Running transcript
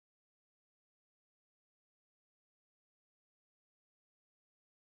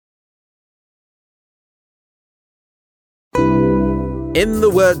In the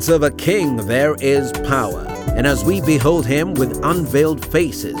words of a king, there is power. And as we behold him with unveiled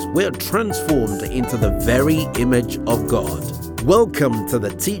faces, we're transformed into the very image of God. Welcome to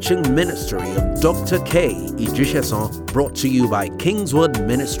the teaching ministry of Dr. K. Ijisesan, brought to you by Kingsword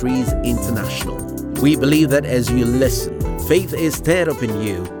Ministries International. We believe that as you listen, faith is stirred up in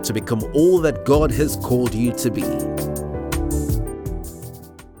you to become all that God has called you to be.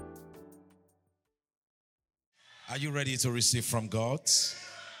 Are you ready to receive from God?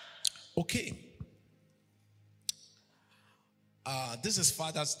 Okay. This is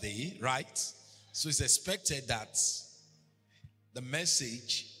Father's Day, right? So it's expected that the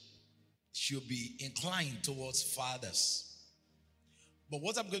message should be inclined towards fathers. But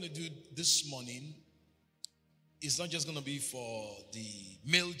what I'm going to do this morning is not just going to be for the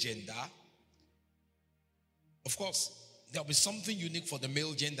male gender. Of course, there'll be something unique for the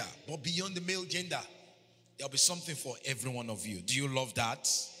male gender, but beyond the male gender, there'll be something for every one of you. Do you love that?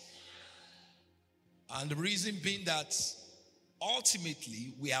 And the reason being that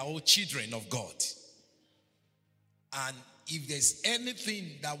ultimately we are all children of God. And if there's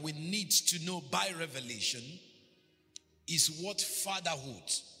anything that we need to know by revelation, is what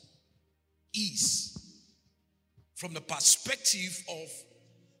fatherhood is from the perspective of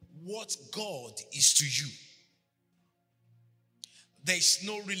what God is to you. There's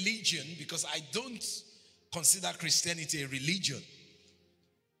no religion, because I don't consider Christianity a religion.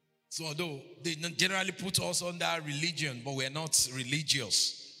 So although they generally put us under religion, but we're not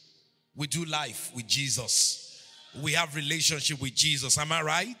religious. We do life with Jesus. We have relationship with Jesus. Am I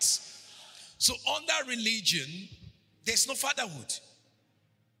right? So under religion, there's no fatherhood.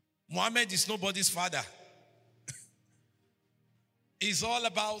 Muhammad is nobody's father. It's all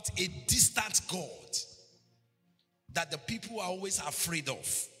about a distant God that the people are always afraid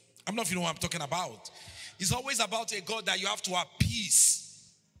of. I don't know if you know what I'm talking about. It's always about a God that you have to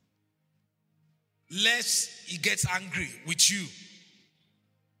appease, lest he gets angry with you.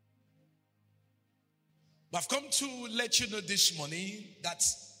 But I've come to let you know this morning that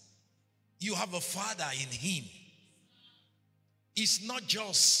you have a father in him. It's not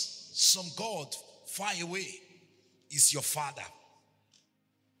just some God far away. It's your father.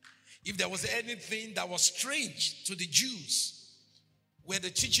 If there was anything that was strange to the Jews, where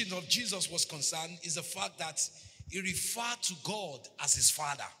the teaching of Jesus was concerned, is the fact that he referred to God as his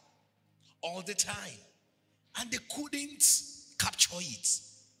father all the time. And they couldn't capture it.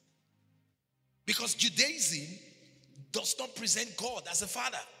 Because Judaism does not present God as a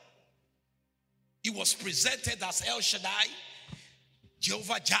father. He was presented as El Shaddai,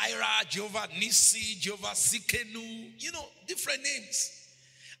 Jehovah Jireh, Jehovah Nissi, Jehovah Sikenu, different names.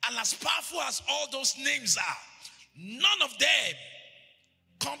 And as powerful as all those names are, none of them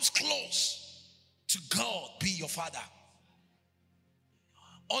comes close to God being your father.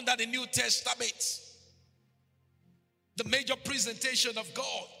 Under the New Testament, the major presentation of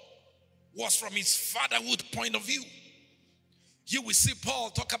God was from his fatherhood point of view. You will see Paul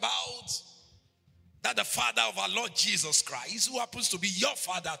talk about that the Father of our Lord Jesus Christ, who happens to be your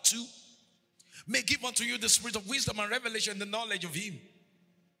father too, may give unto you the spirit of wisdom and revelation, the knowledge of him.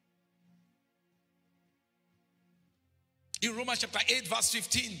 In Romans chapter 8 verse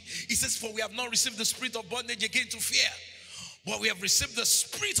 15, he says, for we have not received the spirit of bondage again to fear, but we have received the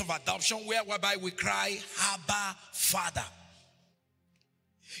spirit of adoption, whereby we cry, Abba, Father.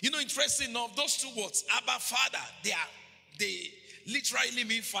 Interesting enough, those two words, Abba, Father, they literally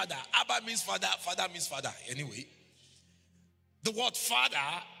mean father. Abba means father, father means father. Anyway, the word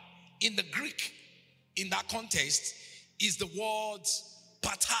father in the Greek, in that context, is the word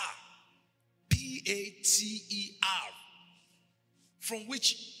pater, P-A-T-E-R, from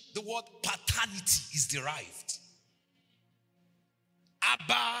which the word paternity is derived.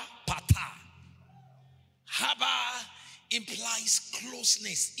 Abba, pater. Abba implies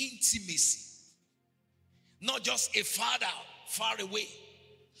closeness, intimacy. Not just a father far away.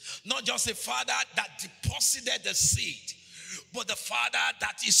 Not just a father that deposited the seed, but the father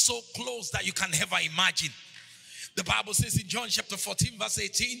that is so close that you can never imagine. The Bible says in John chapter 14 verse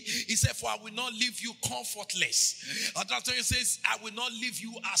 18, he said, for I will not leave you comfortless. Another time it says, I will not leave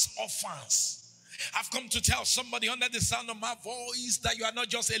you as orphans. I've come to tell somebody under the sound of my voice that you are not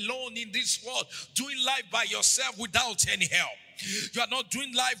just alone in this world, doing life by yourself without any help. You are not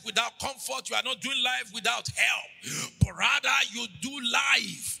doing life without comfort. You are not doing life without help. But rather, you do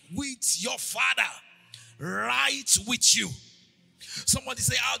life with your Father right with you. Somebody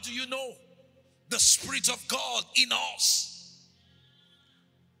say, how do you know? The Spirit of God in us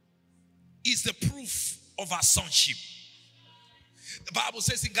is the proof of our sonship. The Bible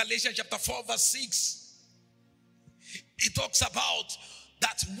says in Galatians chapter 4 verse 6, It talks about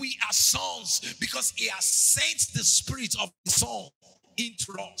that we are sons because he has sent the spirit of his son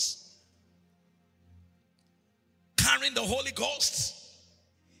into us. Carrying the Holy Ghost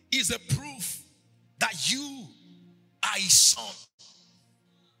is a proof that you are his son,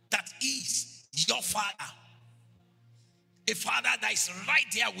 that is your father. A father that is right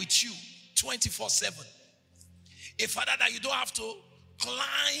there with you 24/7. A father that you don't have to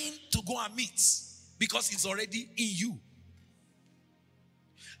climb to go and meet because he's already in you.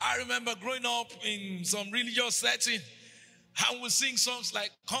 I remember growing up in some religious setting, and we sing songs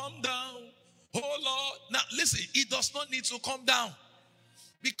like, "Come down, oh Lord." Now listen, he does not need to come down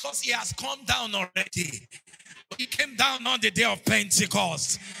because he has come down already. He came down on the day of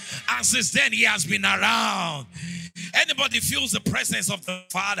Pentecost, and since then he has been around. Anybody feels the presence of the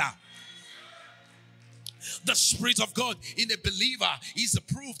Father? The Spirit of God in a believer is a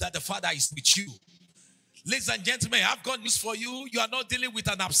proof that the Father is with you. Ladies and gentlemen, I've got news for you. You are not dealing with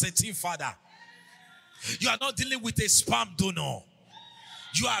an absentee father. You are not dealing with a sperm donor.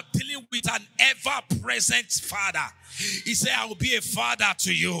 You are dealing with an ever-present Father. He said, "I will be a father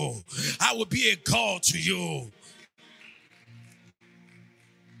to you. I will be a God to you."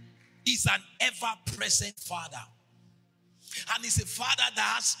 He's an ever-present Father. And he's a Father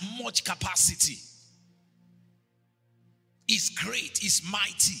that has much capacity. He's great, he's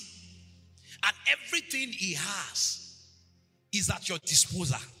mighty. And everything he has is at your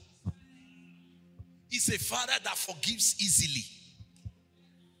disposal. He's a Father that forgives easily.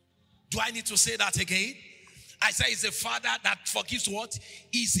 Do I need to say that again? I say he's a Father that forgives what?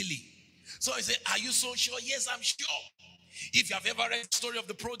 Easily. So I say, are you so sure? Yes, I'm sure. If you have ever read the story of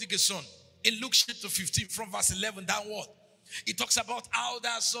the prodigal son, in Luke chapter 15 from verse 11 downward, it talks about how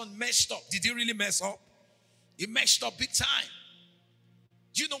that son messed up. Did he really mess up? He messed up big time.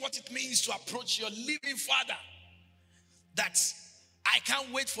 Do you know what it means to approach your living Father? That I can't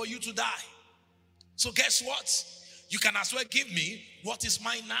wait for you to die. So guess what? You can as well give me what is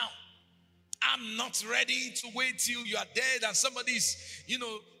mine now. I'm not ready to wait till you are dead and somebody's,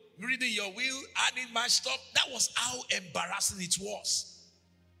 reading your will, adding my stuff. That was how embarrassing it was.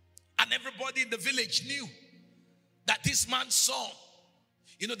 And everybody in the village knew that this man's son,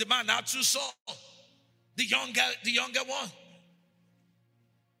 the man had two sons. The younger one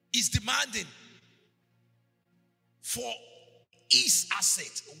is demanding for his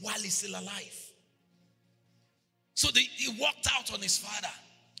asset while he's still alive. So he walked out on his father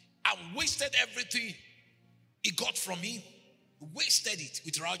and wasted everything he got from him. He wasted it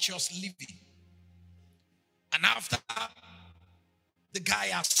with righteous living. And after the guy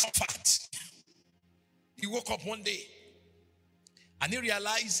has suffered, he woke up one day and he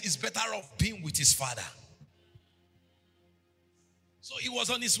realized he's better off being with his father. So he was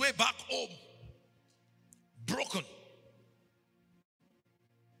on his way back home, broken,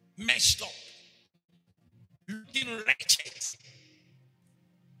 messed up, looking wretched.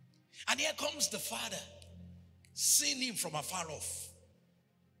 And here comes the father, seeing him from afar off.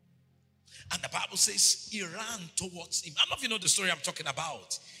 And the Bible says he ran towards him. I don't know if you know the story I'm talking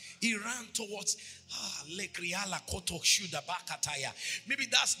about. He ran towards maybe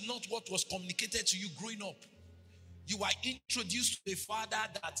that's not what was communicated to you growing up. You are introduced to a father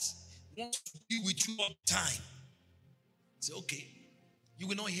that wants to be with you all the time. Say, okay, you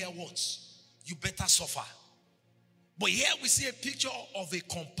will not hear words. You better suffer. But here we see a picture of a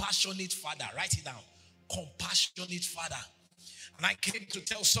compassionate father. Write it down. Compassionate father. And I came to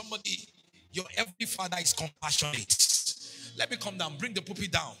tell somebody, your every father is compassionate. Let me come down. Bring the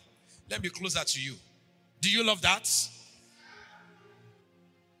pulpit down. Let me be closer to you. Do you love that?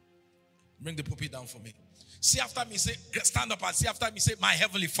 Bring the pulpit down for me. See after me, say, stand up and see after me, say, my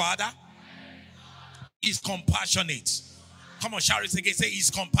heavenly Father is compassionate. Come on, shout it again. Say,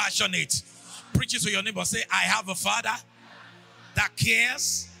 he's compassionate. Preach it to your neighbor. Say, I have a Father that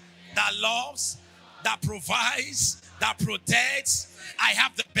cares, that loves, that provides, that protects. I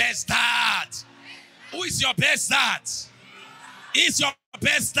have the best dad. Who is your best dad? He's your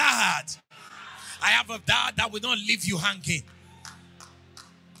best dad. I have a dad that will not leave you hanging.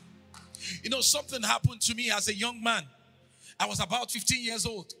 Something happened to me as a young man. I was about 15 years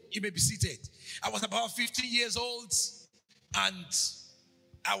old. You may be seated. I was about 15 years old and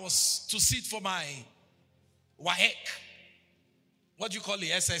I was to sit for my WAEC. What do you call it?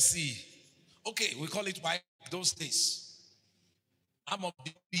 SSC. Okay, we call it WAEC those days. I'm of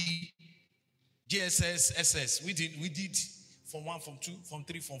the GSS, SS. We did Form 1, Form 2, Form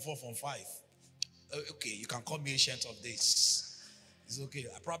 3, Form 4, Form 5. Okay, you can call me ancient of days. It's okay.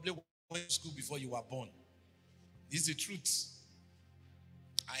 I probably went to school before you were born. It's the truth.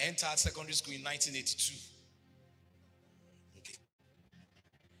 I entered secondary school in 1982.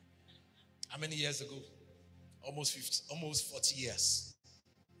 How many years ago? Almost 50, almost 40 years.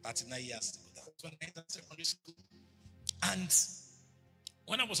 39 years ago. That was when I entered secondary school. And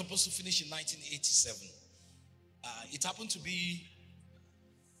when I was supposed to finish in 1987, it happened to be,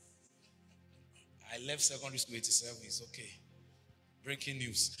 I left secondary school 87, it's okay. Breaking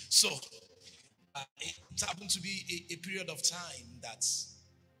news. So, it happened to be a period of time that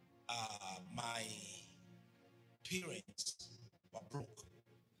my parents were broke.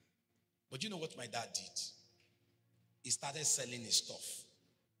 But you know what my dad did? He started selling his stuff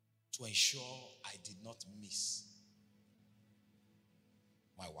to ensure I did not miss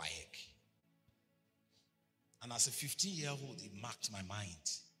my WAEC. And as a 15-year-old, it marked my mind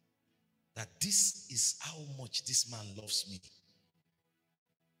that this is how much this man loves me.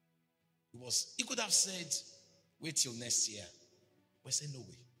 He could have said, wait till next year. But I said, no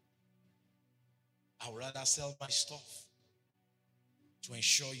way. I would rather sell my stuff to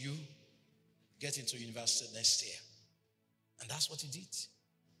ensure you get into university next year. And that's what he did.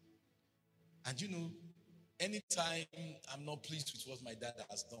 And you know, anytime I'm not pleased with what my dad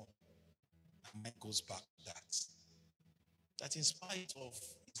has done, my mind goes back to that. That in spite of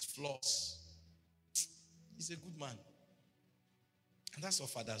his flaws, he's a good man. And that's what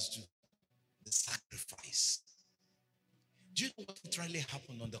fathers do. The sacrifice. Do you know what literally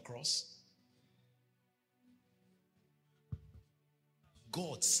happened on the cross?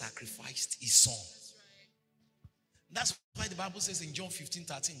 God sacrificed his son. That's why the Bible says in John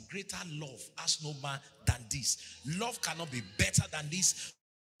 15:13, greater love has no man than this. Love cannot be better than this.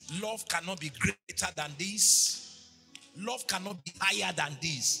 Love cannot be greater than this. Love cannot be higher than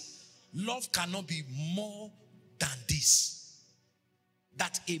this. Love cannot be more than this.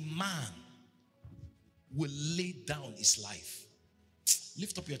 That a man will lay down his life.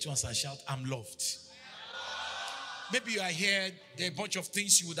 Lift up your two hands and shout, I'm loved. Maybe you are here, there are a bunch of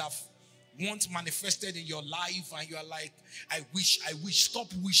things you would have want manifested in your life, and you are like, I wish. Stop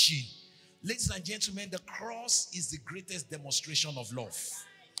wishing. Ladies and gentlemen, the cross is the greatest demonstration of love.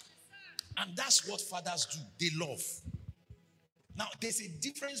 And that's what fathers do. They love. Now, there's a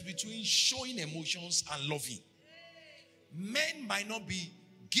difference between showing emotions and loving. Men might not be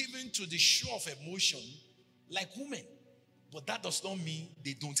given to the show of emotion like women, but that does not mean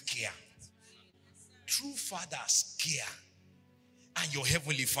they don't care. True fathers care. And your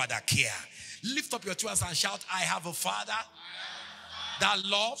heavenly Father care. Lift up your two hands and shout, I have a Father that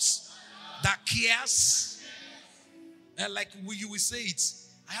loves, that cares. And like you will say it,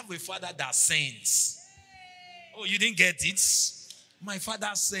 I have a Father that sends. Oh, you didn't get it? My Father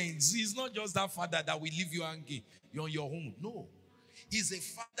sends. He's not just that Father that will leave you hanging. You're on your own. No. He's a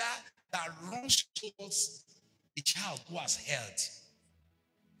Father that runs towards a child who has held.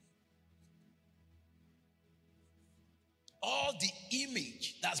 All the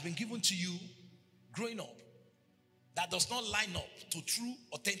image that's been given to you growing up that does not line up to true,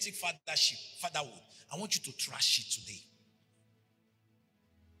 authentic fatherhood, I want you to trash it today.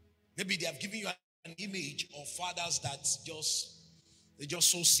 Maybe they have given you an image of fathers that they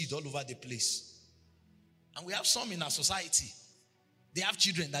just sow seed all over the place. And we have some in our society. They have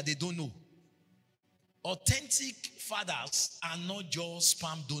children that they don't know. Authentic fathers are not just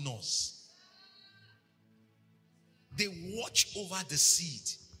sperm donors. They watch over the seed.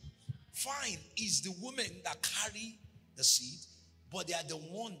 Fine, it's the women that carry the seed, but they are the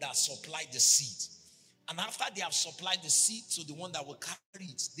one that supply the seed. And after they have supplied the seed to the one that will carry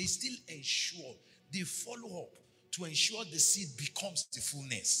it, they still ensure, they follow up to ensure the seed becomes the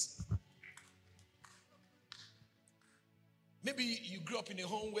fullness. Maybe you grew up in a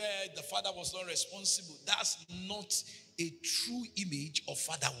home where the father was not responsible. That's not a true image of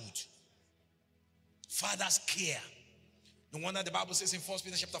fatherhood. Fathers care. No wonder the Bible says in 1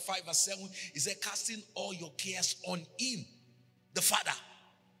 Peter chapter 5 verse 7, it says, casting all your cares on him, the Father,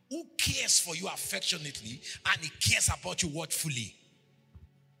 who cares for you affectionately and he cares about you watchfully.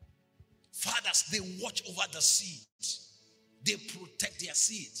 Fathers, they watch over the seed. They protect their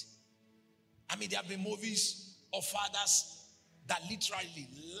seed. I mean, there have been movies of fathers that literally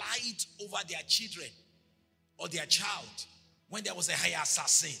lied over their children or their child when there was a higher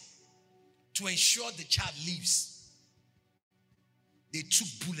assassin to ensure the child lives. They took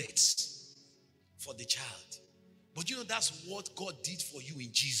bullets for the child. But you know, that's what God did for you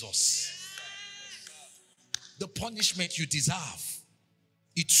in Jesus. The punishment you deserve,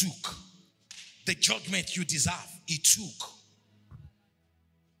 he took. The judgment you deserve, he took.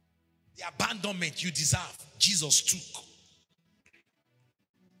 The abandonment you deserve, Jesus took.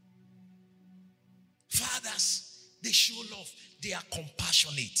 Fathers, they show love. They are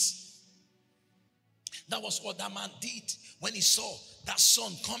compassionate. That was what that man did when he saw that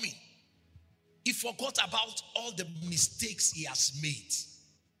son coming. He forgot about all the mistakes he has made.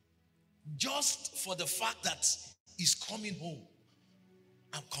 Just for the fact that he's coming home.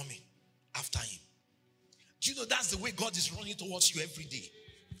 I'm coming after him. Do you know that's the way God is running towards you every day?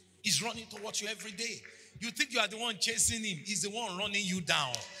 He's running towards you every day. You think you are the one chasing him. He's the one running you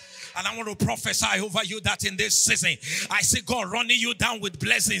down. And I want to prophesy over you that in this season, I see God running you down with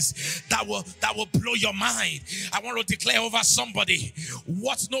blessings that will blow your mind. I want to declare over somebody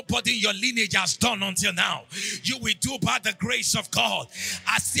what nobody in your lineage has done until now. You will do by the grace of God.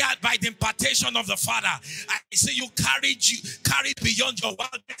 I see it by the impartation of the Father. I see you carried beyond your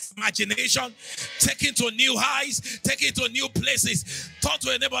wildest imagination, taken to new heights, taken to new places. Turn to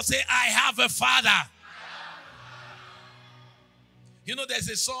a neighbor, say, I have a Father. You know, there's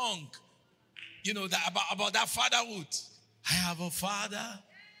a song, that about that fatherhood. I have a Father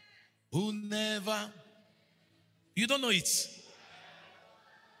who never. You don't know it?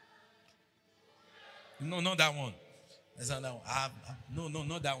 No, not that one. That's not that one. No,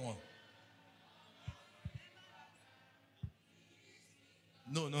 not that one.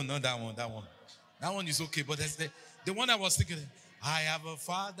 No, not that one. That one. That one is okay, but that's the one I was thinking. I have a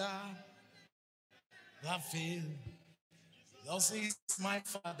Father that failed. Also, he's my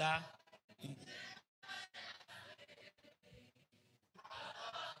Father.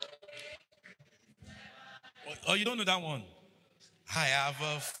 Oh, you don't know that one? I have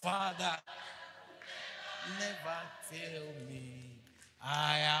a Father, never fail me.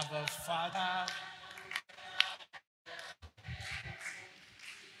 I have a Father.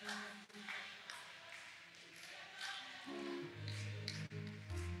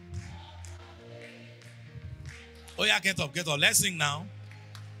 Oh yeah, get up. Let's sing now.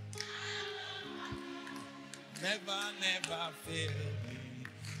 Never fail me.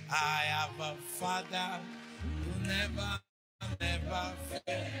 I have a Father who never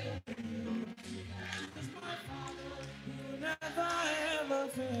fail me. Never ever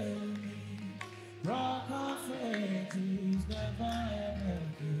fail me. Rock of ages, never ever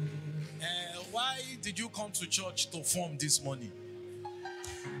fail. Why did you come to church to form this morning?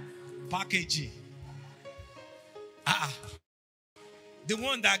 Packaging. The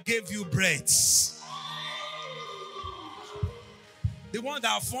one that gave you bread. The one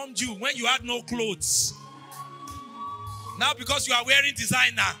that formed you when you had no clothes. Now because you are wearing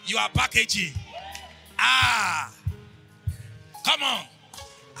designer, you are packaging. Come on.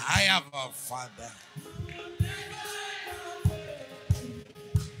 I have a Father.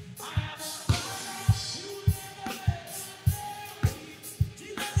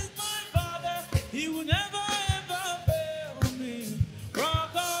 He will never ever fail me.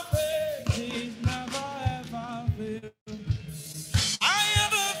 Rock of ages, never ever fail me. I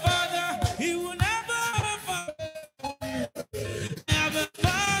have a Father, he will never ever fail me. I have a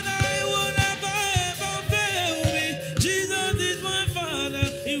Father, he will never ever fail me. Jesus is my Father,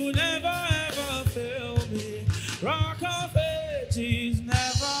 he will never ever fail me. Rock of ages,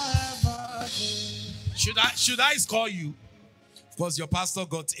 never ever fail. Should I score you? Of course, your pastor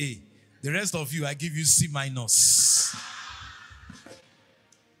got A. The rest of you, I give you C minus.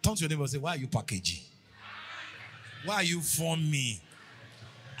 Turn to your neighbor and say, why are you packaging? Why are you forming?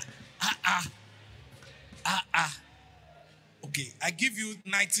 Okay, I give you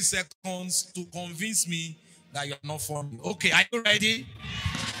 90 seconds to convince me that you're not forming. Okay, are you ready?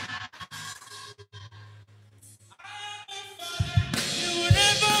 You will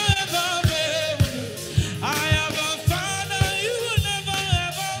never ever fail me. I have a Father, you will never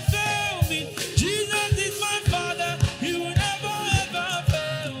ever fail me. Jesus is my Father, he will never ever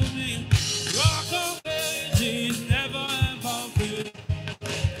fail me. Rock of ages, never ever fail.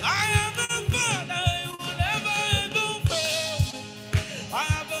 I have a Father, he will never ever fail me. I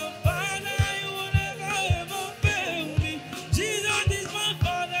have a Father, he will never ever fail me. Jesus is my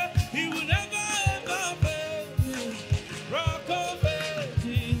Father, he will never ever fail me. Rock of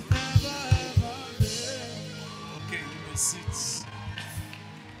ages, never ever fail. Okay, you may sit.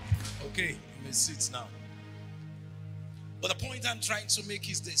 Okay, you may sit now. But the point I'm trying to make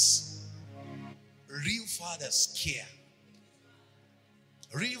is this. Real fathers care.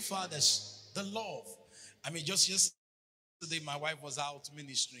 Real fathers, the love. I mean, just yesterday, my wife was out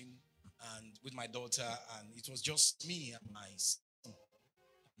ministering and with my daughter, and it was just me and my son.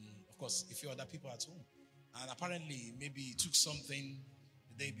 Of course, a few other people at home. And apparently, maybe he took something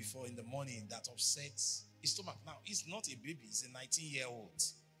the day before in the morning that upsets his stomach. Now, he's not a baby, he's a 19-year-old.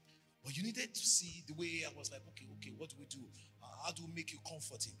 But you needed to see the way I was like, okay, what do we do? How do we make you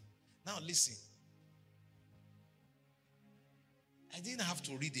comfortable? Now, listen. I didn't have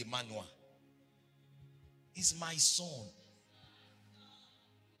to read a manual. He's my son.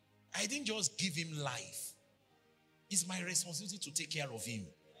 I didn't just give him life. It's my responsibility to take care of him.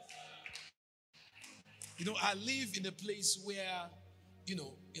 I live in a place where,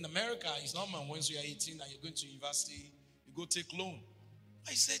 in America, it's normal once you are 18 and you're going to university, you go take loan.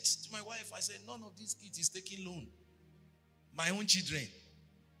 I said to my wife, none of these kids is taking loan. My own children,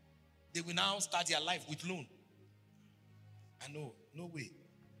 they will now start their life with loan. I know, no way.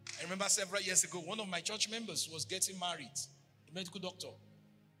 I remember several years ago, one of my church members was getting married, a medical doctor.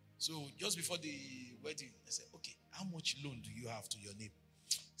 So just before the wedding, I said, okay, how much loan do you have to your name?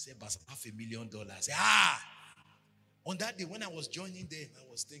 He said, about $500,000. I said, On that day when I was joining them, I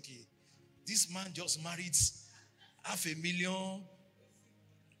was thinking, this man just married $500,000.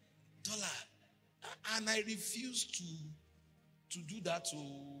 And I refused to do that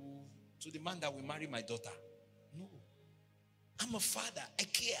to the man that will marry my daughter. No. I'm a father. I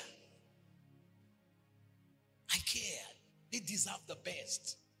care. I care. They deserve the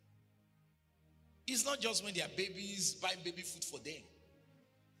best. It's not just when they are babies, buying baby food for them.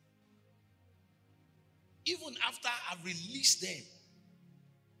 Even after I've released them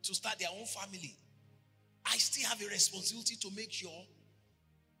to start their own family, I still have a responsibility to make sure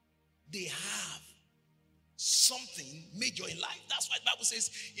they have something major in life. That's why the Bible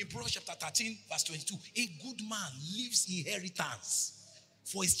says in Proverbs chapter 13, verse 22, a good man leaves inheritance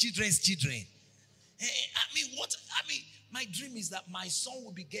for his children's children. My dream is that my son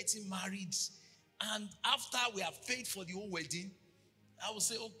will be getting married, and after we have paid for the whole wedding, I will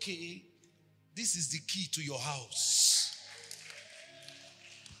say, okay, this is the key to your house.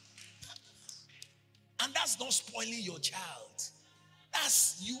 And that's not spoiling your child.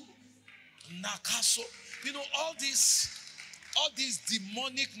 That's you. Nakaso. All these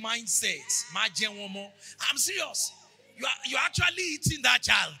demonic mindsets. I'm serious. You're actually eating that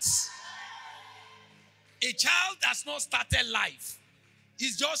child. A child that's not started life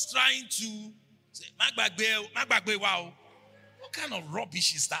is just trying to say, wow. What kind of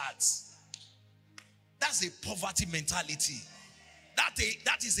rubbish is that? That's a poverty mentality.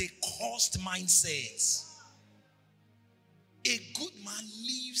 That is a cursed mindset. A good man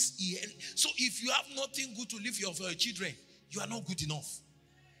leaves here. So if you have nothing good to leave for your children, you are not good enough.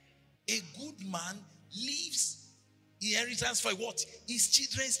 A good man leaves inheritance for what? His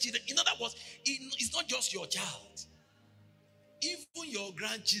children's children. In other words, it's not just your child. Even your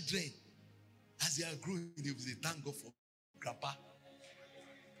grandchildren, as they are growing, they will say, thank God for grandpa.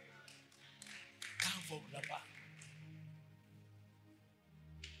 Thank for grandpa.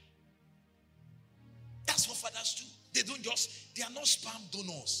 That's what fathers do. They are not sperm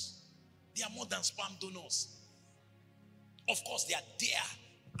donors. They are more than sperm donors. Of course, they are there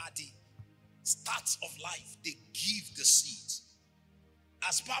at the start of life. They give the seed.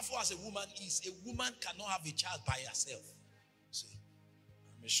 As powerful as a woman is, a woman cannot have a child by herself. See,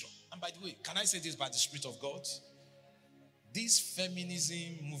 I'm sure. And by the way, can I say this by the Spirit of God? These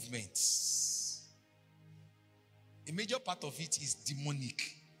feminism movements, a major part of it is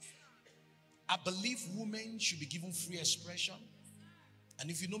demonic. I believe women should be given free expression. And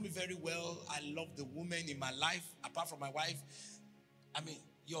if you know me very well, I love the women in my life, apart from my wife.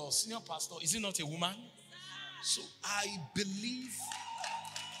 Your senior pastor, is he not a woman? So I believe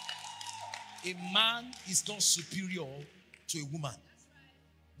a man is not superior to a woman.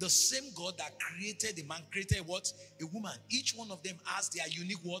 The same God that created a man created what? A woman. Each one of them has their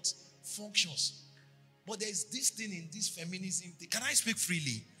unique what? Functions. But there is this thing in this feminism thing. Can I speak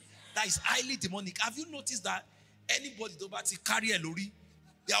freely? That is highly demonic. Have you noticed that anybody that carry a lorry,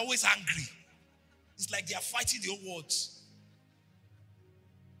 they are always angry? It's like they are fighting the whole world.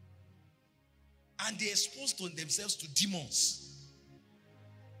 And they expose themselves to demons.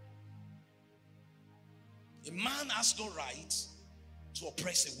 A man has no right to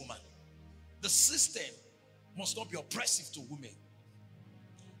oppress a woman. The system must not be oppressive to women.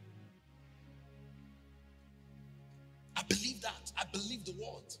 I believe that. I believe the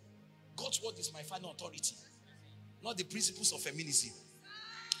word. God's word is my final authority, not the principles of feminism.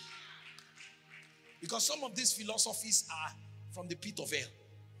 Because some of these philosophies are from the pit of hell.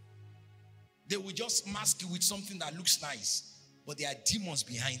 They will just mask you with something that looks nice, but there are demons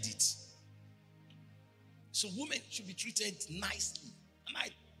behind it. So women should be treated nicely. And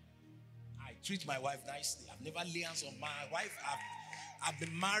I treat my wife nicely. I've never laid hands on my wife. I've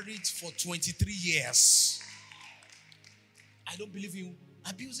been married for 23 years. I don't believe in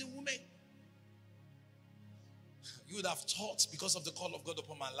abusing women. You would have thought, because of the call of God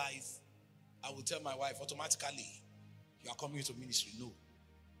upon my life, I would tell my wife automatically, you are coming to ministry. No.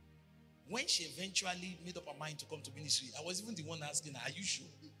 When she eventually made up her mind to come to ministry, I was even the one asking her, are you sure?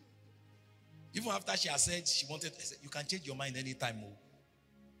 Even after she had said she wanted, I said, you can change your mind anytime.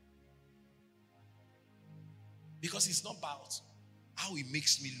 Because it's not about how it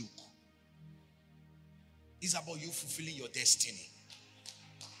makes me look. It's about you fulfilling your destiny.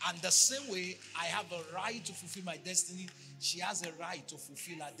 And the same way I have a right to fulfill my destiny, she has a right to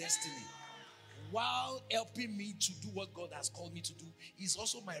fulfill her destiny. While helping me to do what God has called me to do, it's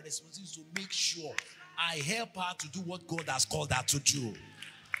also my responsibility to make sure I help her to do what God has called her to do.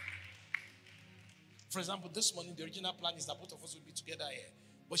 For example, this morning, the original plan is that both of us would be together here.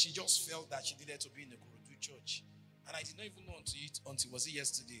 But she just felt that she needed to be in the Kurudu church. And I did not even know until was it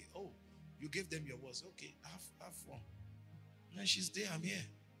yesterday. Oh, you gave them your words. Okay, have fun. And she's there, I'm here,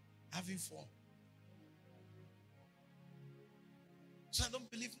 having fun. So I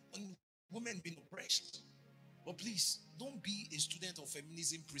don't believe in women being oppressed. But please, don't be a student of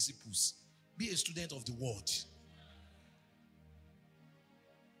feminism principles. Be a student of the word.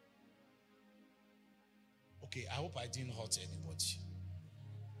 Okay, I hope I didn't hurt anybody.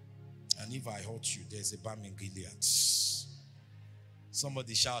 And if I hurt you, there's a balm in Gilead.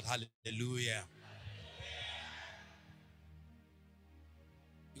 Somebody shout hallelujah.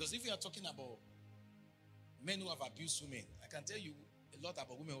 Because if you are talking about men who have abused women, I can tell you a lot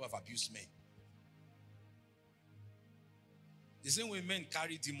about women who have abused men. The same way men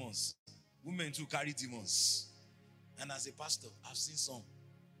carry demons, women too carry demons. And as a pastor, I've seen some.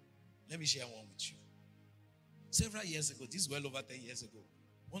 Let me share one with you. Several years ago, this is well over 10 years ago,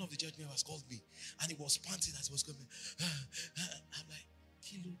 one of the church members called me and he was panting as he was coming. I'm like,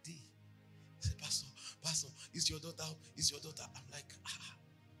 Kilo D. He said, Pastor, it's your daughter. I'm like, ah.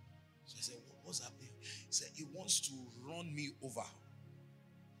 So I said, what's happening? He said, he wants to run me over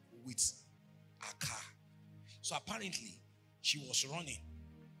with a car. So apparently, she was running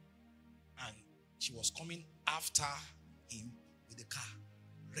and she was coming after him with the car,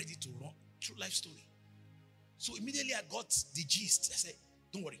 ready to run. True life story. So immediately I got the gist. I said,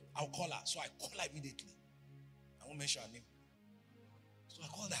 don't worry, I'll call her. So I called her immediately. I won't mention her name. So I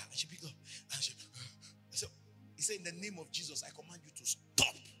called her and she picked up. And he said, in the name of Jesus, I command you to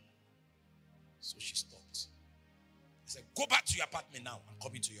stop. So she stopped. I said, go back to your apartment now. I'm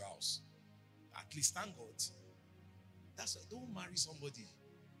coming to your house. At least thank God. That's why don't marry somebody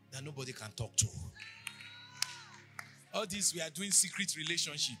that nobody can talk to. All this, we are doing secret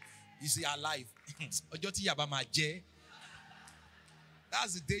relationship. You see, alive.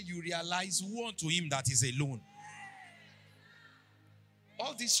 That's the day you realize who unto him that is alone.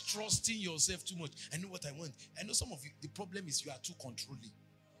 All this trusting yourself too much. I know what I want. I know some of you, the problem is you are too controlling.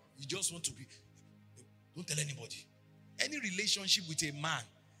 You just want to be, don't tell anybody. Any relationship with a man,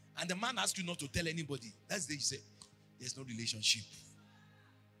 and the man asks you not to tell anybody, that's the day you say, there's no relationship.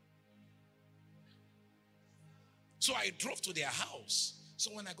 So I drove to their house.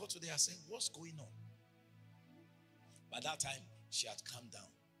 So when I got to there, I said, what's going on? By that time, she had calmed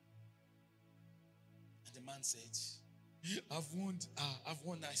down. And the man said, I've won.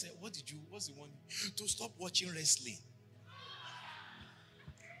 I said, what's the one? To stop watching wrestling.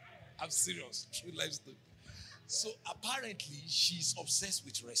 I'm serious. True life story. So apparently, she's obsessed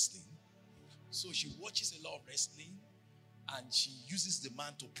with wrestling. So she watches a lot of wrestling and she uses the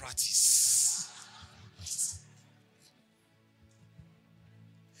man to practice.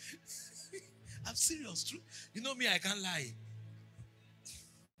 I'm serious, true. You know me, I can't lie.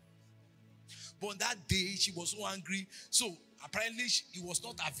 But on that day, she was so angry. So apparently, he was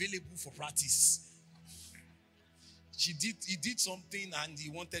not available for practice. He did something and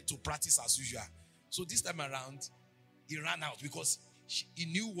he wanted to practice as usual. So this time around, he ran out because he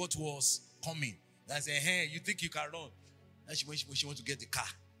knew what was coming. I said, hey, you think you can run? And she wants to get the car.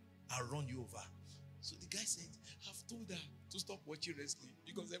 I'll run you over. So the guy said, I've told her to stop watching wrestling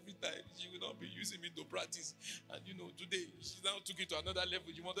because every time she will not be using me to practice. And today she now took it to another level.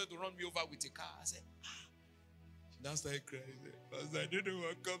 She wanted to run me over with a car. I said, She now started crying. I said, I don't know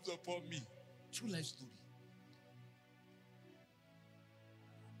what comes upon me. True life story.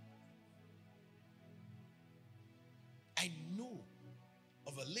 I know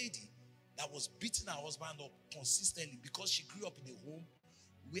of a lady that was beating her husband up consistently because she grew up in a home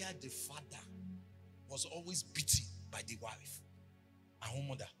where the father was always beaten by the wife, her home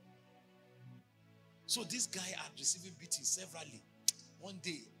mother. So this guy had receiving beating severally. One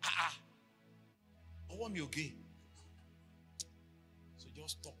day, I want me okay. So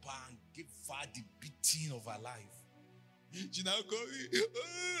just stop her and give her the beating of her life. She now called me.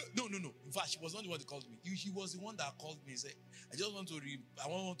 No. In fact, she was not the one that called me. He was the one that called me and said, I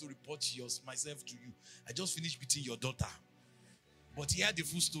want to report myself to you. I just finished beating your daughter. But he had the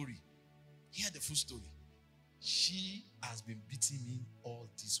full story. She has been beating me all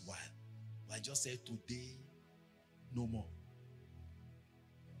this while. But I just said, today, no more.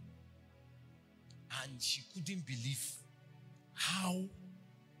 And she couldn't believe how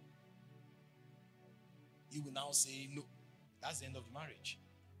he will now say, no, that's the end of the marriage.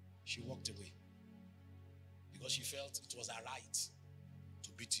 She walked away because she felt it was her right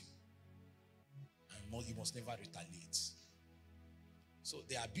to beat him. And he must never retaliate. So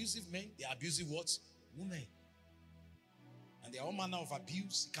they are abusive men, they are abusive what? Women. And there are all manner of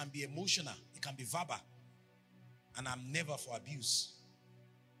abuse. It can be emotional, it can be verbal. And I'm never for abuse.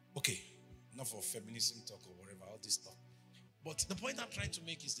 Okay, not for feminism talk or whatever, all this stuff. But the point I'm trying to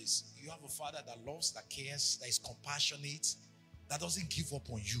make is this. You have a father that loves, that cares, that is compassionate, that doesn't give up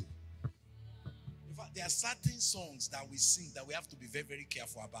on you. In fact, there are certain songs that we sing that we have to be very, very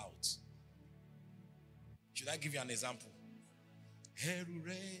careful about. Should I give you an example?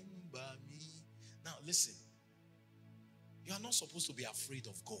 Now listen. You are not supposed to be afraid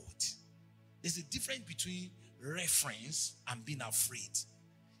of God. There's a difference between reference and being afraid.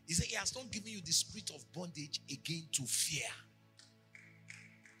 He said he has not given you the spirit of bondage again to fear.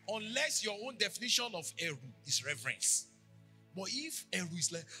 Unless your own definition of Eru is reverence. But if Eru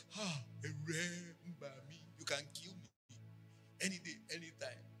is like, you can kill me any day, anytime.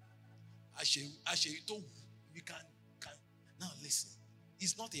 You can. Now listen,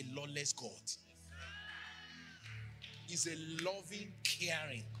 he's not a lawless God. He's a loving,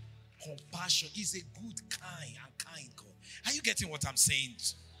 caring, compassion. He's a good, kind God. Are you getting what I'm saying?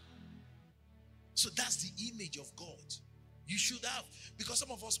 So that's the image of God. You should have, because some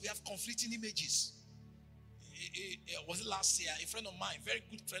of us, we have conflicting images. Was it last year? A friend of mine, very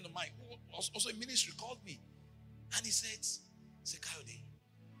good friend of mine, who was also in ministry, called me. And he said, Kayode,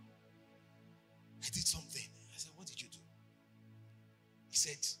 I did something. I said, what did you do? He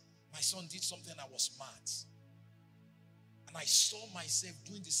said, my son did something, I was mad. And I saw myself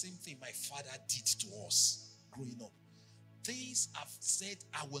doing the same thing my father did to us growing up. Things I've said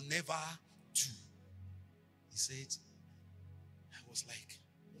I will never do. He said, I was like,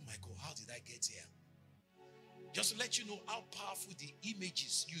 oh my God, how did I get here? Just to let you know how powerful the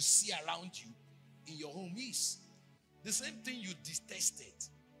images you see around you in your home is. The same thing you detested,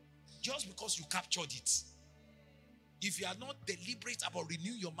 just because you captured it. If you are not deliberate about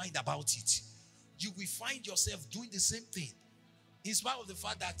renewing your mind about it, you will find yourself doing the same thing, in spite of the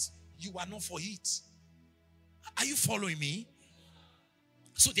fact that you are not for it. Are you following me?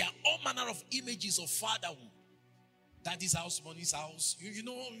 So there are all manner of images of fatherhood. Daddy's house, mommy's house. You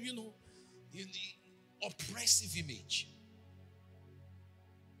know, oppressive image.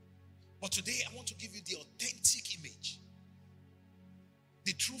 But today I want to give you the authentic image.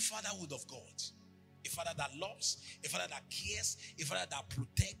 The true fatherhood of God. A father that loves, a father that cares, a father that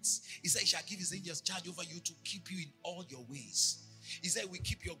protects. He said he shall give his angels charge over you to keep you in all your ways. He said we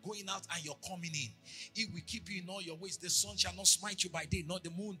keep your going out and your coming in. He will keep you in all your ways. The sun shall not smite you by day, nor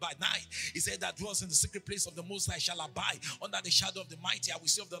the moon by night. He said that dwells in the secret place of the Most High shall abide under the shadow of the mighty. I will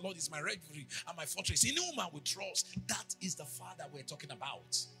say of the Lord is my refuge and my fortress. In whom I will trust. That is the Father we're talking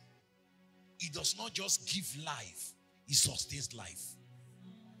about. He does not just give life, he sustains life.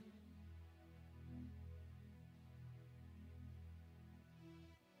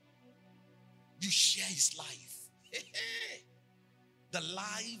 You share his life. The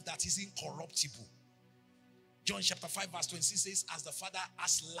life that is incorruptible. John chapter 5 verse 26 says, as the Father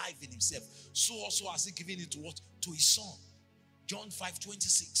has life in himself, so also has he given it to what? To his Son. John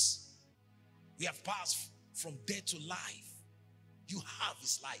 5:26. We have passed from death to life. You have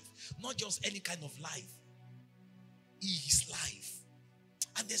his life. Not just any kind of life. He is life.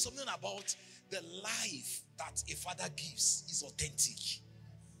 And there's something about the life that a father gives is authentic.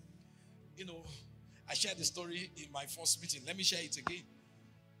 You know, I shared the story in my first meeting. Let me share it again.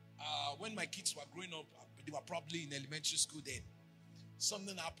 When my kids were growing up, they were probably in elementary school then.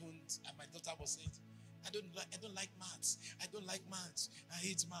 Something happened and my daughter was saying, I don't like maths. I don't like maths. I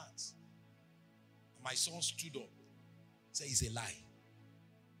hate maths. And my son stood up. Said it's a lie.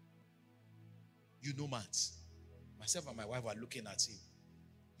 You know maths. Myself and my wife were looking at him.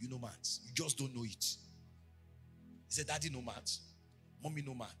 You know maths. You just don't know it. He said, Daddy know maths. Mommy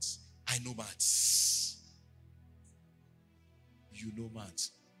know maths. I know maths. You know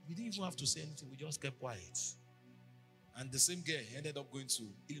maths. We didn't even have to say anything. We just kept quiet. And the same girl ended up going to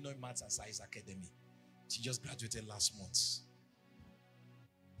Illinois Maths and Science Academy. She just graduated last month.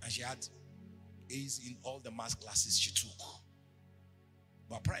 And she had A's in all the math classes she took.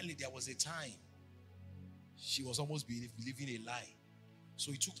 But apparently there was a time she was almost believing a lie.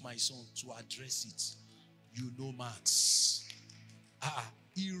 So he took my son to address it. You know maths.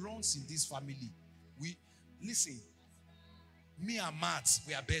 He runs in this family. Listen, me and maths,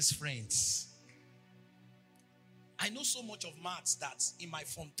 we are best friends. I know so much of maths that in my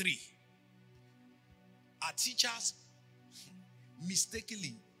Form 3, Our teachers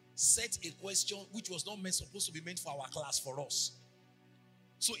mistakenly set a question which was not supposed to be meant for our class, for us.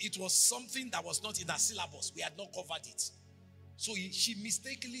 So it was something that was not in our syllabus. We had not covered it. So she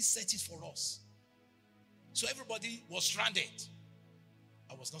mistakenly set it for us. So everybody was stranded.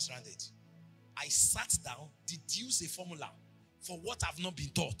 I was not stranded. I sat down, deduced a formula for what I've not been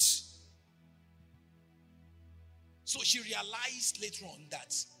taught. So she realized later on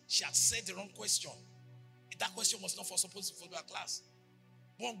that she had said the wrong question. That question was not supposed to follow her class.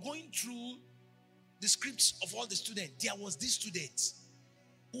 But going through the scripts of all the students, there was this student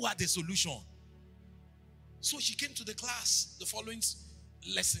who had a solution. So she came to the class, the following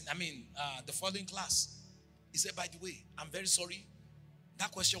lesson, the following class. He said, by the way, I'm very sorry.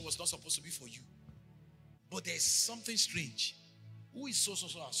 That question was not supposed to be for you. But there's something strange. Who is so,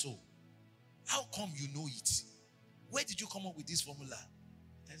 and so? How come you know it? Where did you come up with this formula?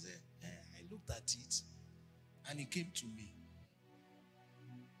 I said, I looked at it and it came to me.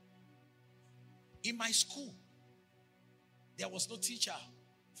 In my school, there was no teacher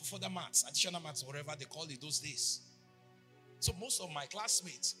for further maths, additional maths, whatever they call it those days. So most of my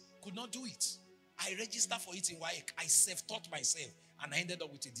classmates could not do it. I registered for it in WAEC. I self-taught myself and I ended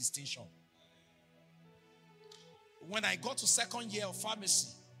up with a distinction. When I got to second year of pharmacy,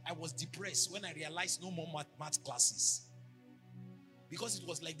 I was depressed when I realized no more math classes. Because it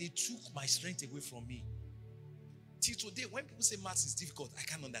was like they took my strength away from me. Till today, when people say maths is difficult, I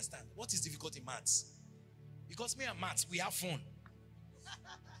can't understand. What is difficult in maths? Because me and maths, we have fun.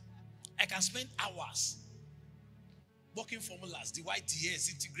 I can spend hours working formulas, divide, ds,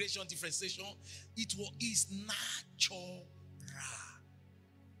 integration, differentiation. It is natural.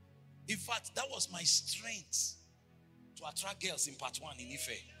 In fact, that was my strength to attract girls in part 1 in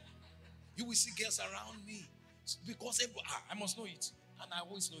Ife. You will see girls around me because I must know it, and I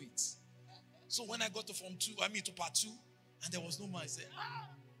always know it. So when I got to to part 2, and there was no man, I said,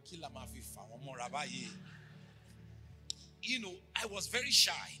 Kila mafifa, one more rabaye. I was very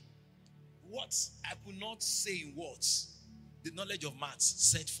shy. What I could not say in words, the knowledge of maths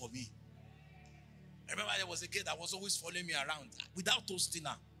said for me. I remember there was a girl that was always following me around without toasting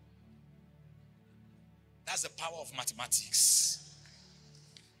her. That's the power of mathematics.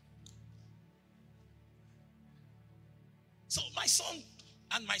 So my son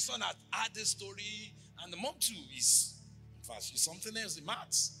had this story, and the mom too is, in fact, she's something else in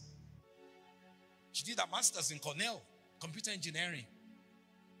maths. She did a master's in Cornell, computer engineering.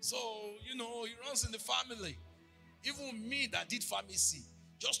 So, it runs in the family. Even me that did pharmacy,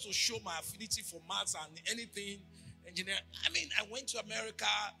 just to show my affinity for maths and anything engineering. I went to America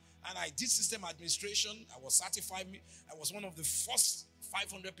and I did system administration. I was certified. I was one of the first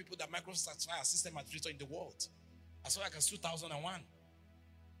 500 people that Microsoft certified as system administrator in the world. As far as 2001.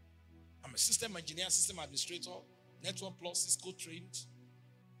 I'm a system engineer, system administrator, Network Plus, Cisco trained.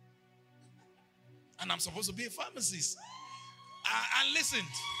 And I'm supposed to be a pharmacist. And listen,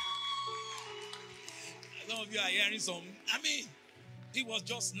 some of you are hearing some. It was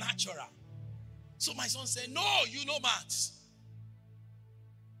just natural. So my son said, no, you know maths.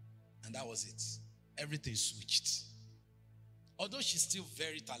 And that was it. Everything switched. Although she's still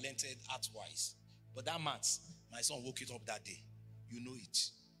very talented art-wise, but that maths, my son woke it up that day. You know it.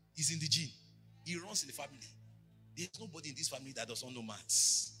 He's in the gene. He runs in the family. There's nobody in this family that doesn't know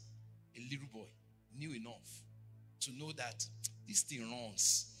maths. A little boy knew enough to know that this thing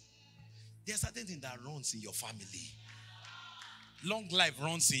runs. There's certain thing that runs in your family. Long life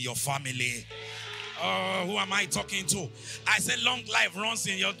runs in your family. Oh, who am I talking to? I said long life runs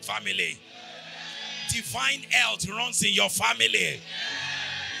in your family. Divine health runs in your family.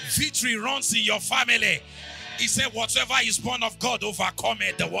 Victory runs in your family. He said, whatever is born of God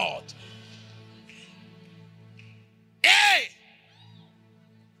overcometh the world. Hey!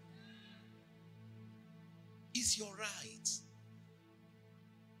 It's your right.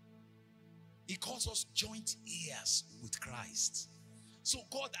 He calls us joint heirs with Christ. So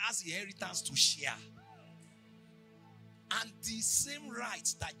God has inheritance to share. And the same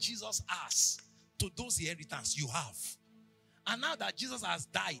rights that Jesus has to those inheritance you have. And now that Jesus has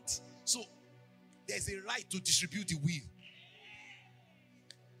died, so there's a right to distribute the will.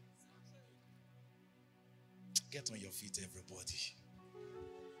 Get on your feet, everybody.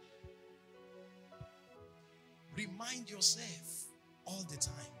 Remind yourself all the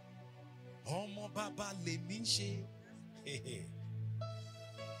time. Omo baba le minche.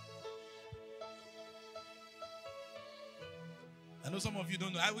 I know some of you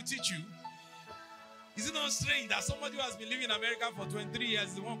don't know. I will teach you. Is it not strange that somebody who has been living in America for 23 years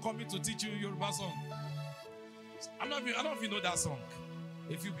is the one coming to teach you Yoruba song? I don't know if you know that song.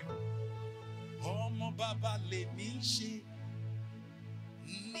 A few people. Omo bàbá lèmi ṣe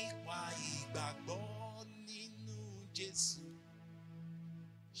nípa ìgbàgbọ́ nínú Jésù.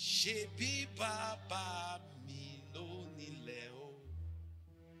 Ṣebí bàbá mi ló nílẹ̀ o.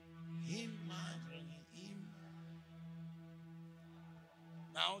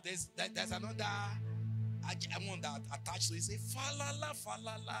 Now there's another one that attached to it. Say falala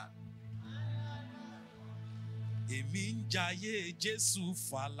falala. Èmi ń jayé Jésù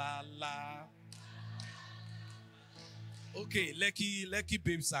falala. Okay, lucky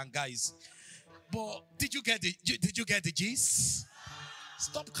babes and guys. But did you get the gist?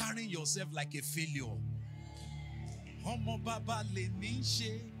 Stop carrying yourself like a failure. Ọmọ bàbá lèmi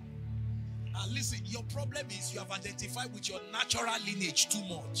ṣe. And listen, your problem is you have identified with your natural lineage too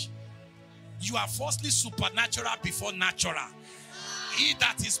much. You are firstly supernatural before natural. He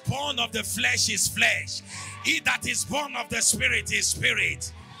that is born of the flesh is flesh. He that is born of the spirit is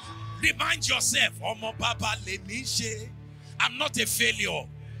spirit. Remind yourself, Ọmọ bàbá lèmi ṣe. I'm not a failure.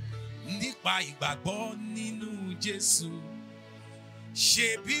 Nípa ìgbàgbọ́ nínú Jésù.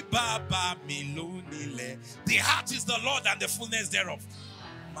 Ṣebí bàbá mi ló nílẹ̀. The heart is the Lord and the fullness thereof.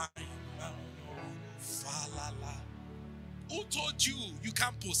 Who told you you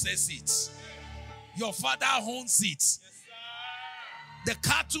can't possess it? Your father owns it. The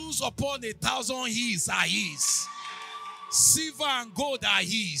cattle upon 1,000 hills are his. Silver and gold are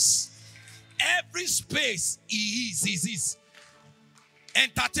his. Every space he is his.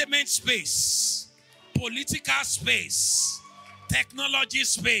 Entertainment space, political space, technology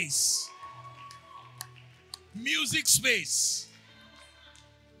space, music space.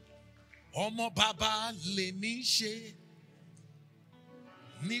 Ọmọ bàbá lèmi ṣe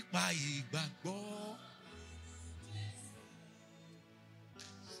nípa ìgbàgbọ́.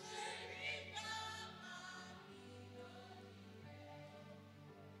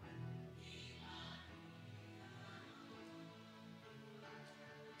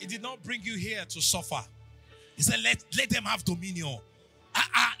 He did not bring you here to suffer. He said, let them have dominion.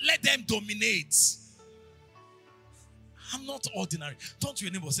 Let them dominate. I'm not ordinary. Turn to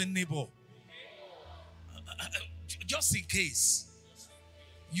your neighbor. Say, neighbor. Just in case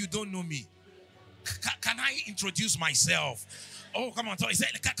you don't know me, can I introduce myself? Oh, come on. He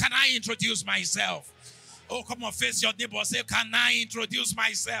said, can I introduce myself? Oh, come on. Face your neighbor. Say, can I introduce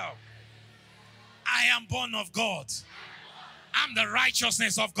myself? I am born of God. I'm the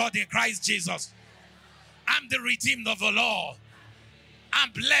righteousness of God in Christ Jesus. I'm the redeemed of the Lord.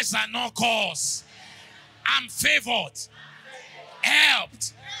 I'm blessed and not cursed. I'm favored,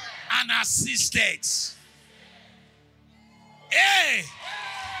 helped, and assisted. Hey!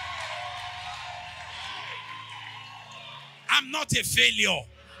 I'm not a failure.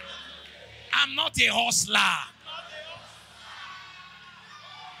 I'm not a hustler.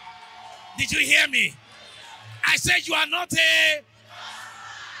 Did you hear me? I said you are not and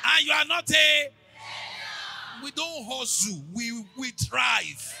you are not we don't hustle, we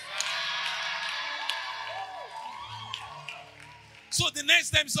thrive. So the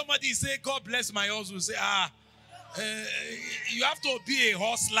next time somebody say, God bless my hustle, say, you have to be a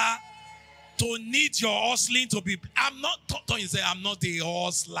hustler to need your hustling to be. I'm not talking, say, I'm not a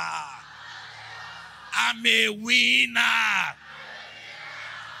hustler. I'm a winner.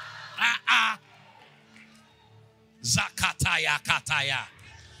 Zakataya kataya.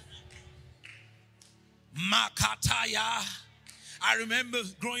 Makataya. I remember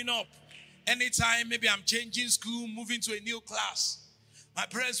growing up, anytime maybe I'm changing school, moving to a new class, my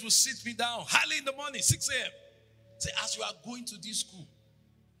parents will sit me down early in the morning, 6 a.m. Say, as you are going to this school,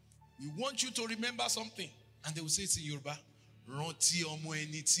 we want you to remember something. And they will say it in Yoruba.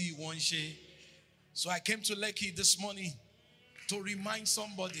 So I came to Lekki this morning to remind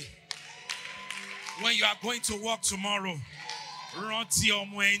somebody, when you are going to work tomorrow,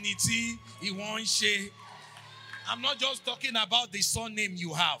 I'm not just talking about the surname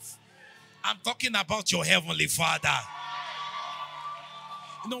you have. I'm talking about your heavenly Father.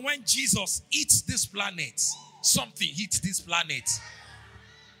 You know, when Jesus eats this planet, something hits this planet.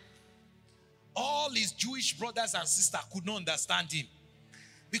 All his Jewish brothers and sisters could not understand him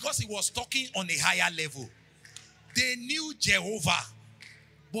because he was talking on a higher level. They knew Jehovah.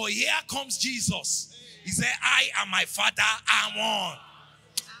 But here comes Jesus. He said, I and my Father are one.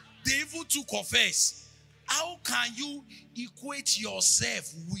 They even took offense. How can you equate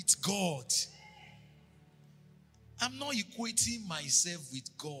yourself with God? I'm not equating myself with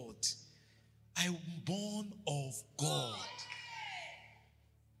God. I'm born of God.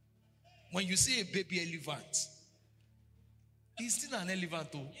 When you see a baby elephant, he's still an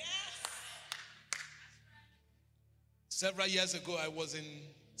elephant too. Several years ago, I was in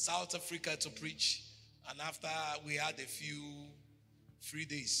South Africa to preach. And after we had a few free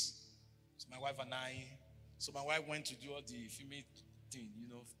days, so my wife and I, so my wife went to do all the female thing,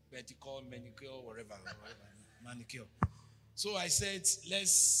 pedicure, manicure, whatever, manicure. So I said,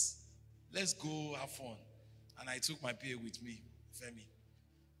 let's go have fun. And I took my PA with me, Femi.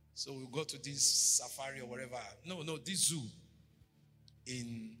 So we go to this safari or whatever. No, this zoo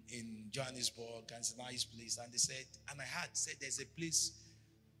in Johannesburg, and it's a nice place. And they said, and I had said there's a place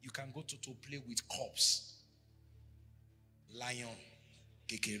you can go to play with cubs. Lion,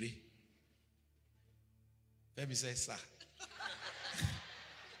 kekere. Femi said, sir,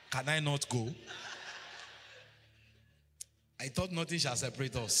 can I not go? I thought nothing shall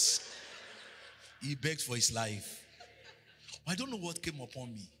separate us. He begged for his life. I don't know what came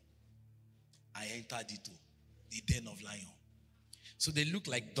upon me. I entered into the den of lion. So they looked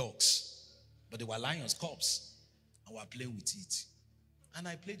like dogs, but they were lions, cubs, and we were playing with it. And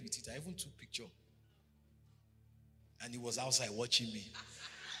I played with it. I even took picture. And he was outside watching me.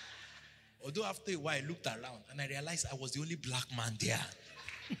 Although after a while I looked around and I realized I was the only black man there.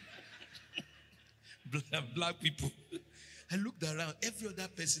 Black people. I looked around. Every other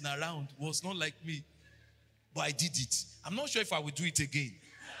person around was not like me. But I did it. I'm not sure if I will do it again.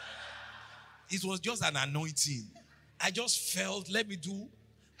 It was just an anointing. I just felt, let me do.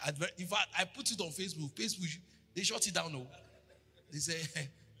 In fact, I put it on Facebook. Facebook, they shut it down. No. They say,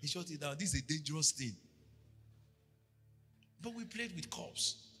 they shut it down. This is a dangerous thing. But we played with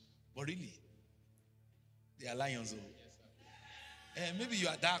cops. But really, they are lions. Maybe you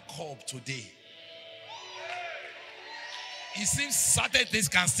are that cop today. It seems certain things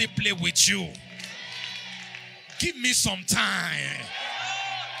can still play with you. Give me some time.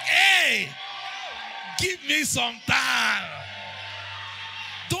 Hey, give me some time.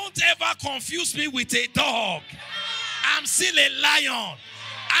 Don't ever confuse me with a dog. I'm still a lion.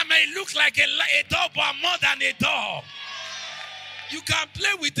 I may look like a dog, but I'm more than a dog. You can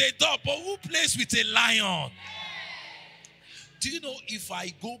play with a dog, but who plays with a lion? Do you know if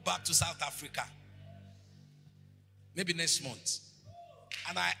I go back to South Africa, maybe next month,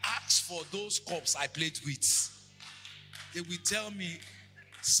 and I ask for those cops I played with, they will tell me,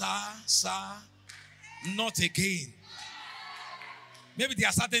 sir, not again. Maybe there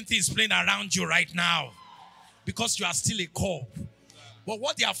are certain things playing around you right now because you are still a cop. But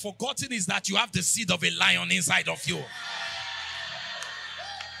what they have forgotten is that you have the seed of a lion inside of you.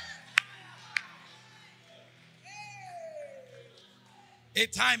 A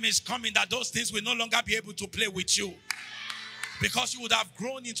time is coming that those things will no longer be able to play with you because you would have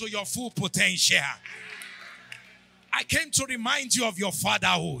grown into your full potential. I came to remind you of your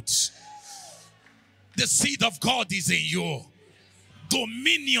fatherhood. The seed of God is in you.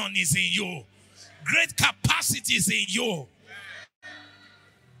 Dominion is in you. Great capacity is in you.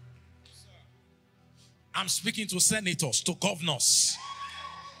 I'm speaking to senators, to governors,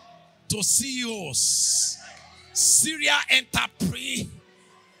 to CEOs, Syria entrepreneur,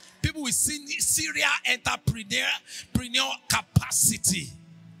 people with Syria entrepreneur capacity.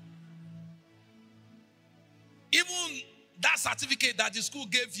 Even that certificate that the school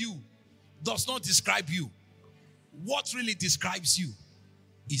gave you does not describe you. What really describes you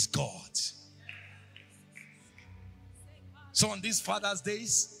is God. So on this Father's Day,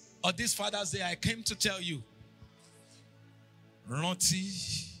 I came to tell you,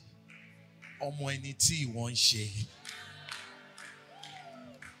 Rántí ọmọ ẹni tí wọ́n ṣe.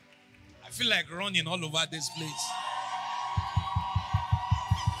 I feel like running all over this place.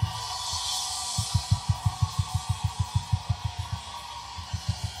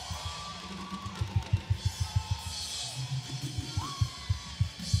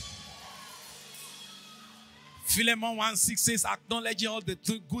 Philemon 1:6 says, acknowledging all the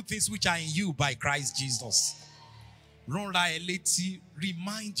good things which are in you by Christ Jesus.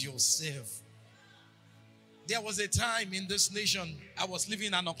 Remind yourself. There was a time in this nation, I was living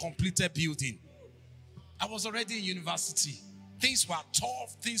in an uncompleted building. I was already in university. Things were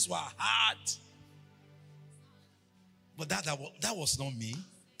tough, things were hard. But that was not me.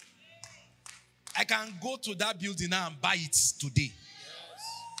 I can go to that building now and buy it today.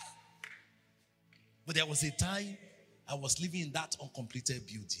 But there was a time I was living in that uncompleted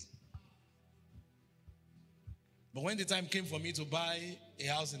building. But when the time came for me to buy a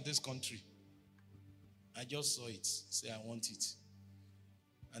house in this country, I just saw it, say I want it.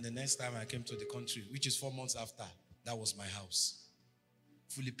 And the next time I came to the country, which is 4 months after, that was my house,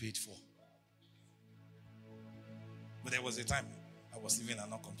 fully paid for. But there was a time I was living in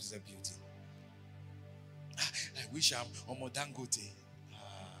an uncompleted building. I wish I'm Omo Dangote.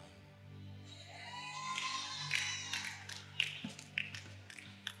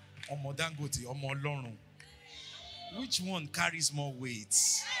 Omo Dangote, Omo Olorun. Which one carries more weight?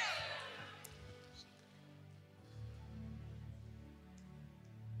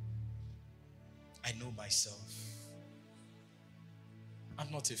 I know myself.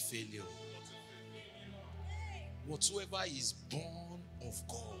 I'm not a failure. Whatsoever is born of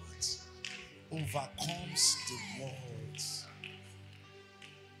God overcomes the world.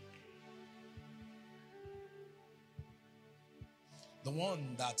 The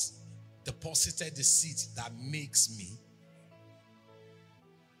one that deposited the seed that makes me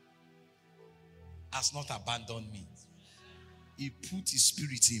has not abandoned me. He put his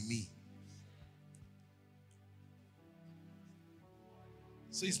spirit in me.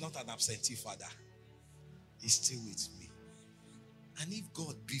 So he's not an absentee father. He's still with me. And if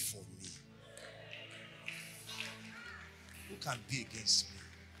God be for me, who can be against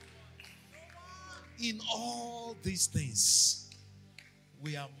me? In all these things,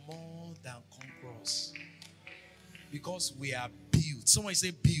 we are more than conquerors. Because we are built. Someone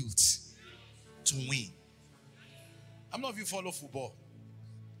say built to win. How many of you follow football?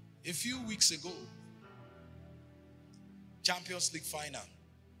 A few weeks ago, Champions League final.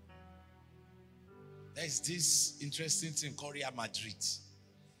 There's this interesting thing called Real Madrid.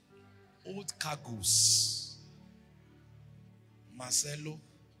 Old Cargos. Marcelo,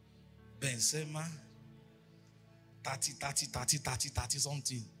 Benzema, 30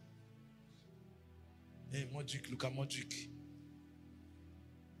 something. Hey, Modric, Luka Modric.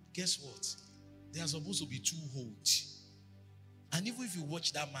 Guess what? They are supposed to be too old. And even if you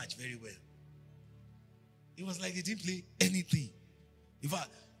watch that match very well, it was like they didn't play anything. In fact,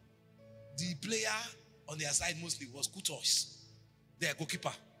 the player on their side mostly was Kutos, their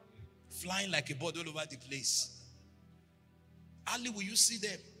goalkeeper, flying like a bird all over the place. Hardly will you see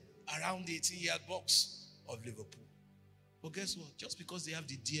them around the 18-yard box of Liverpool. But guess what? Just because they have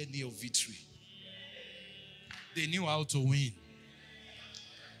the DNA of victory, they knew how to win.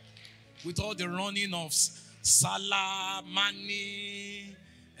 With all the running of Salah, Mane,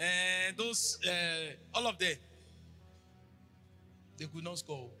 those, all of them, they could not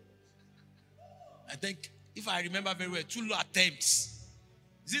score. I think, if I remember very well, 2 attempts.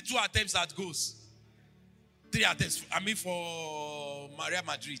 Is it 2 attempts that goes? 3 attempts. I mean, for Real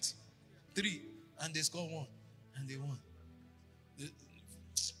Madrid. 3. And they score 1. And they won.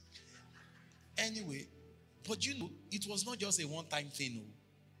 Anyway, but you know, it was not just a one-time thing. No.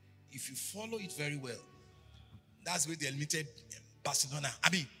 If you follow it very well, that's where they eliminated Barcelona. I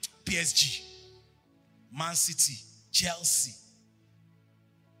mean, PSG, Man City, Chelsea.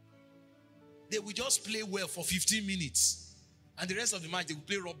 They will just play well for 15 minutes. And the rest of the match, they will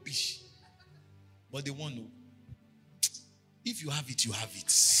play rubbish. But they won't know. If you have it, you have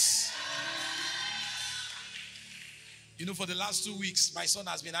it. You know, for the last 2 weeks, my son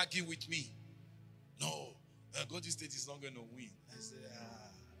has been arguing with me. No, Golden State is not going to win. I said,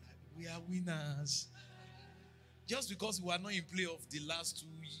 we are winners. Just because we were not in playoff the last 2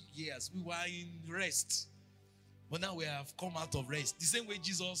 years, we were in rest. But now we have come out of rest. The same way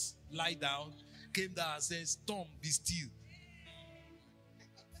Jesus lied down, came down and said, "Storm, be still."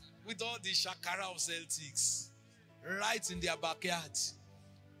 With all the shakara of Celtics, right in their backyard,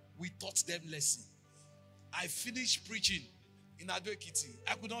 we taught them lesson. I finished preaching in Ado-Ekiti.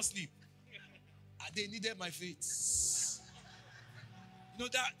 I could not sleep. They needed my faith. You know,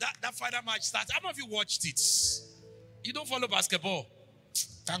 that final match starts. How many of you watched it? You don't follow basketball.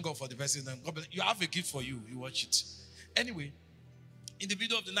 Thank God for the person. You have a gift for you. You watch it. Anyway, in the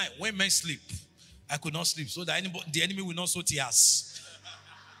middle of the night, when men sleep, I could not sleep so that the enemy will not sow tears.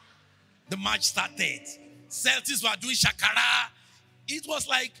 The match started. Celtics were doing shakara. It was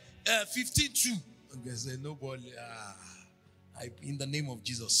like 15-2. I said, nobody. In the name of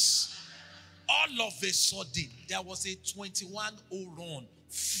Jesus. All of a sudden, there was a 21-0 run.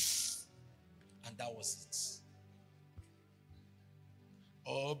 And that was it.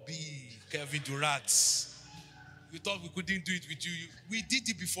 Obi, Kevin Durant. We thought we couldn't do it with you. We did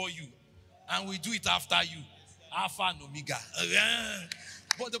it before you. And we do it after you. Alpha and Omega.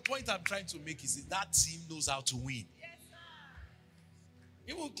 But the point I'm trying to make is that team knows how to win.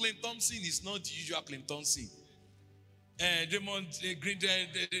 Even Clay Thompson is not the usual Clay Thompson. Draymond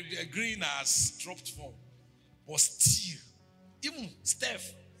Green has dropped form. But still, even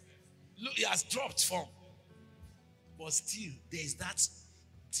Steph, look, he has dropped form. But still, there is that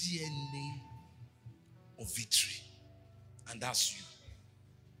DNA of victory. And that's you.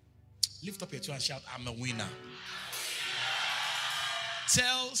 Lift up your two and shout, "I'm a winner."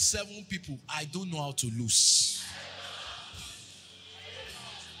 Tell 7 people, "I don't know how to lose."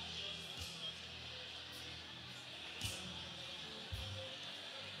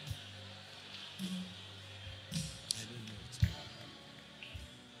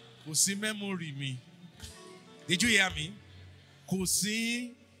 Kò sí memory mi. Did you hear me? Kò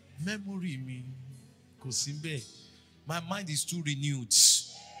sí memory mi. Kò sí bẹ́ẹ̀. My mind is too renewed.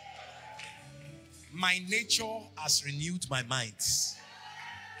 My nature has renewed my mind.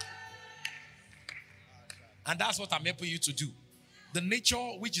 And that's what I'm helping you to do. The nature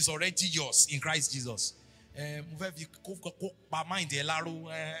which is already yours in Christ Jesus.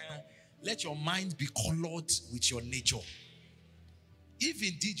 Let your mind be colored with your nature. If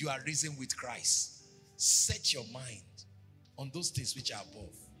indeed you are risen with Christ, set your mind on those things which are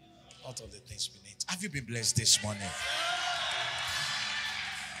above, not on the things beneath. Have you been blessed this morning?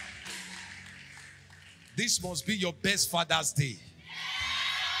 This must be your best Father's Day.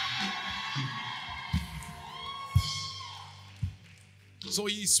 So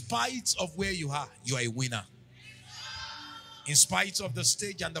in spite of where you are a winner. In spite of the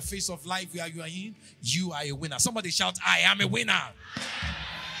stage and the face of life where you are in, you are a winner. Somebody shout, I am a winner.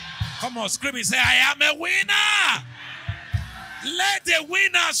 Come on, scream and say, I am a winner. Let the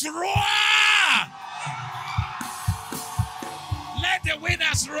winners roar. Let the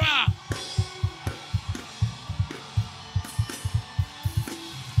winners roar.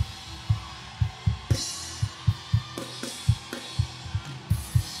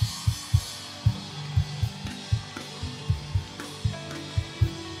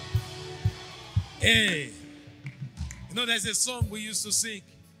 Hey, you know there's a song we used to sing.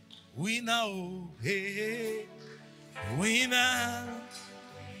 Winner, oh, hey, hey, winner.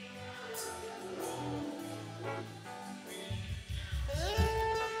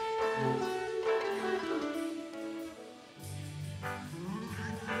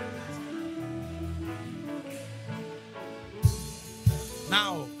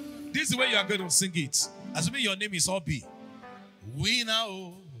 Now, this is the way you are going to sing it. Assuming your name is Obi. Winner,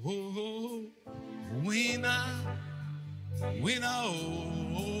 oh, oh, oh. Winner, winner,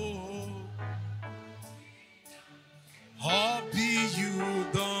 oh, hobby, you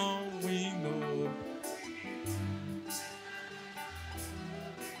don't win, oh.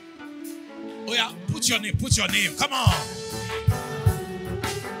 Oh yeah, put your name, come on.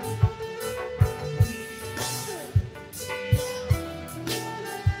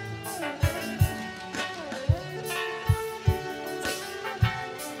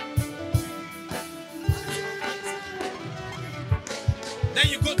 Then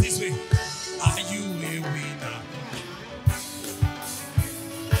you go this way. Are you a winner?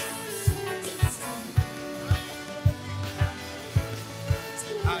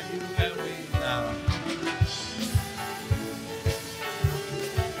 Are you a winner?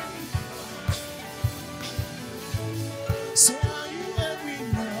 So are you a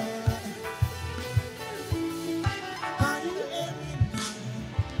winner? Are you a winner?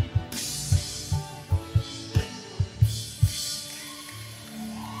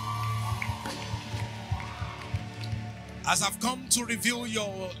 As I've come to reveal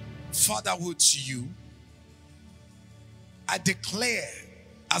your fatherhood to you, I declare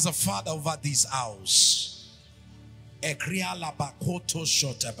as a father over this house, that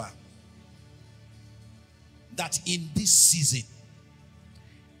in this season,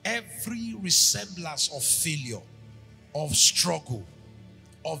 every resemblance of failure, of struggle,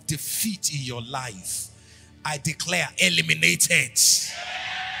 of defeat in your life, I declare eliminated.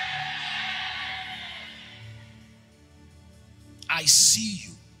 I see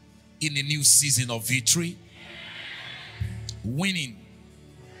you in a new season of victory, winning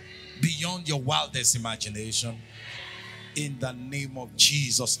beyond your wildest imagination. In the name of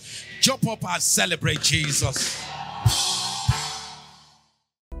Jesus. Jump up and celebrate Jesus.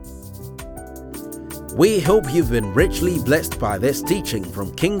 We hope you've been richly blessed by this teaching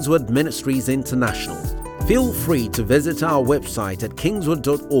from Kingswood Ministries International. Feel free to visit our website at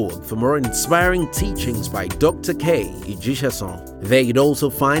kingswood.org for more inspiring teachings by Dr. K. Ijishason. There you'd also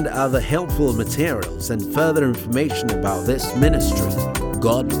find other helpful materials and further information about this ministry.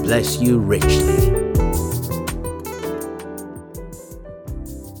 God bless you richly.